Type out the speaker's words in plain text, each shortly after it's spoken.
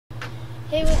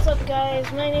Hey, what's up guys?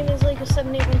 My name is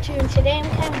Lego7812 and today I'm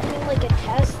kind of doing like a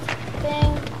test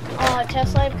thing,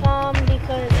 test live com,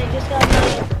 because I just got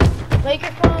my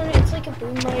microphone. It's like a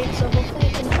boom mic, so hopefully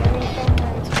you can hear me from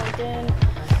where it's plugged in.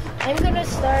 I'm gonna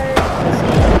start this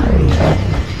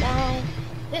game now.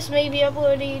 This may be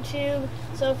uploaded to YouTube,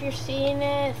 so if you're seeing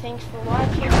it, thanks for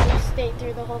watching. Please stay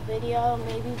through the whole video. It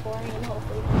may be boring and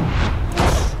hopefully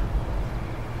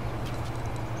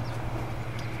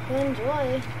you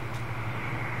enjoy.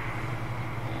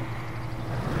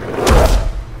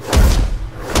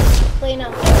 Playing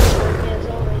on Facebook as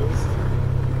always.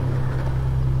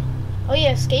 Oh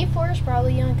yeah, Skate 4 is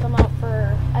probably gonna come out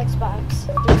for Xbox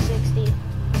 360.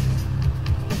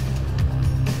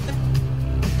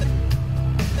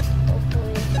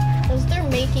 Hopefully. Because they're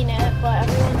making it, but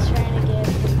everyone's trying to get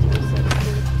it for 360.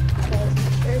 Because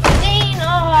they're saying,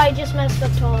 oh, I just messed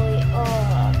up totally.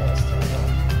 Oh, that's terrible.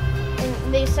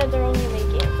 And they said they're only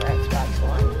making it for Xbox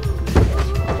One.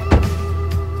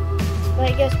 But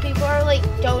I guess people are like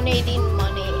donating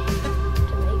money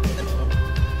to make the game.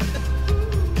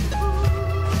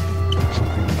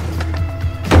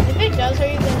 If it does, are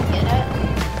you gonna get it?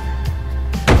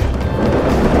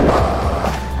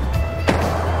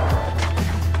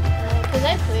 Cause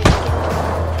I played it.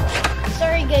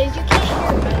 Sorry guys, you can't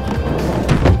hear Benjamin.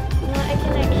 No, I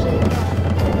can actually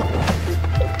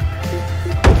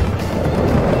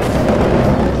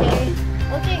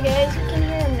Okay guys, you can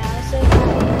hear him now, so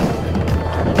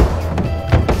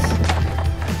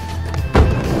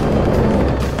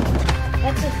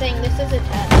that's the thing, this is a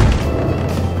test.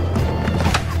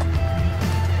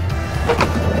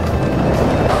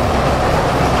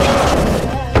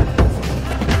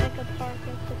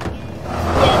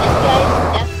 Yeah, this guy's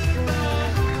definitely...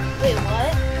 Wait,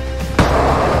 what?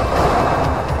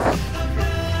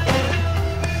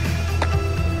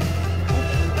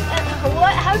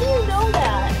 What? How do you know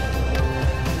that?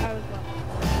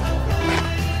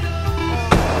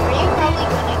 Are you probably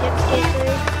gonna get Skate 3?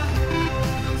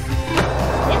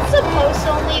 It's supposed to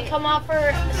only come out for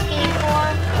Skate 4.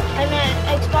 I meant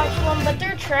Xbox One, but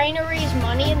they're trying to raise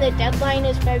money, and the deadline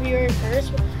is February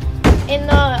 1st. And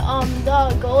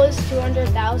the goal is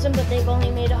 200,000, but they've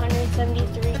only made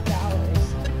 $173.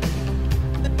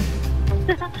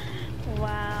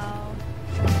 Wow.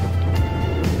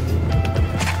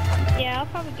 Yeah, I'll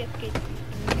probably get Skate 3.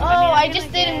 Oh, I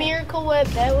just did a miracle whip.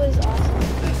 That was awesome.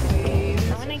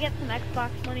 I'm gonna get some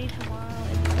Xbox money tomorrow.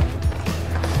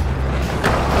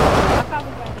 I'll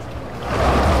probably buy it.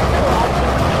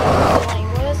 Like,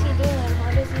 what is he doing?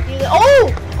 How does he do that?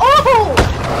 Oh! Oh!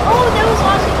 Oh, that was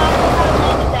awesome. I don't know how I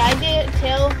landed that. I did a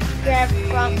tail grab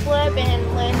front flip and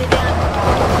landed on the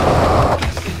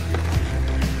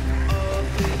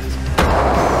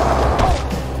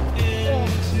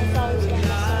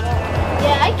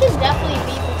yeah, I can definitely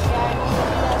beat this guy.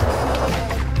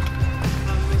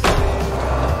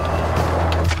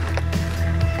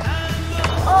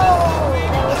 Oh,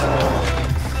 that was amazing.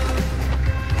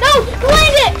 No!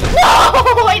 Land it! No!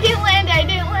 I didn't land it. I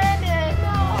didn't land it.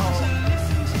 No.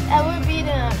 I would beat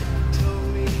him.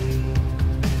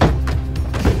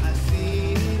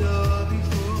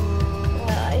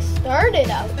 Well, I started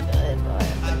out good, but...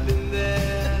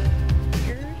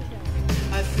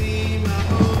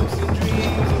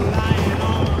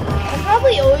 I'm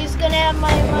probably always gonna have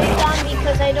my mic on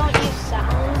because I don't use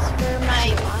sounds for my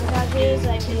montages.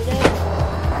 I mute it.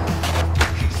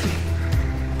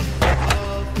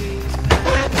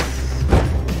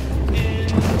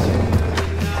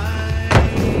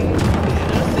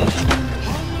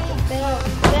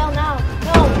 Fail now.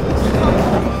 No.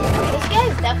 This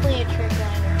guy's definitely a trick liner.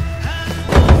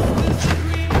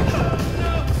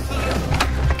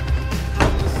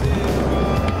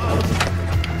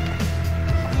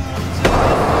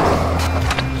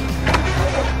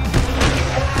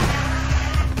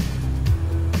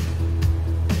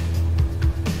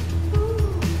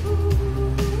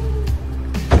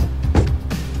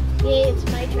 It's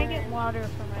my turn. I get water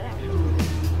from it. Ooh,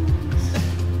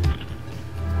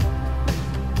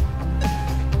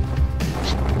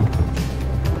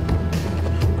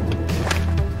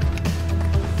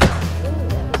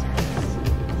 that was nice.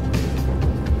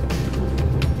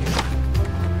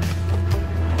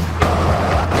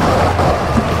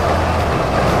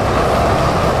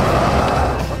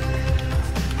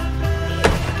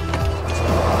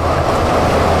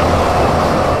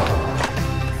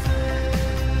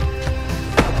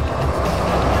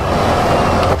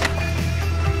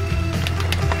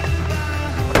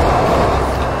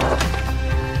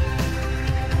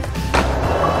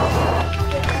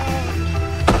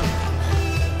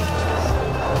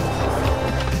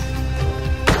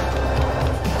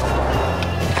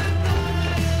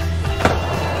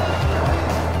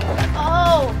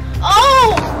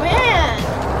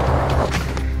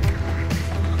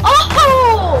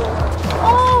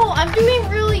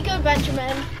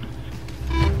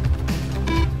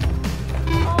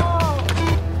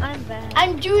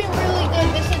 I'm doing really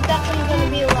good. This is definitely going to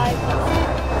be a live one.